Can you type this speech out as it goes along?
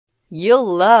You'll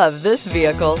love this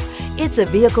vehicle. It's a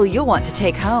vehicle you'll want to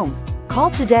take home. Call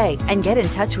today and get in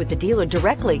touch with the dealer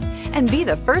directly and be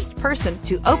the first person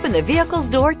to open the vehicle's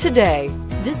door today.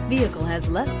 This vehicle has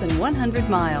less than 100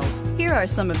 miles. Here are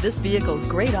some of this vehicle's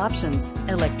great options: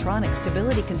 electronic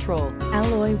stability control,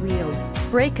 alloy wheels,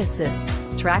 brake assist,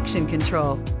 traction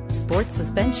control, sports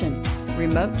suspension,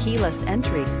 remote keyless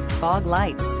entry, fog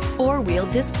lights, four-wheel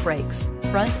disc brakes,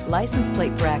 front license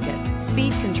plate bracket,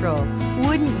 speed control.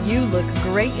 Wouldn't you look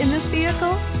great in this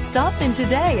vehicle? Stop in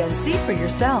today and see for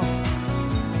yourself.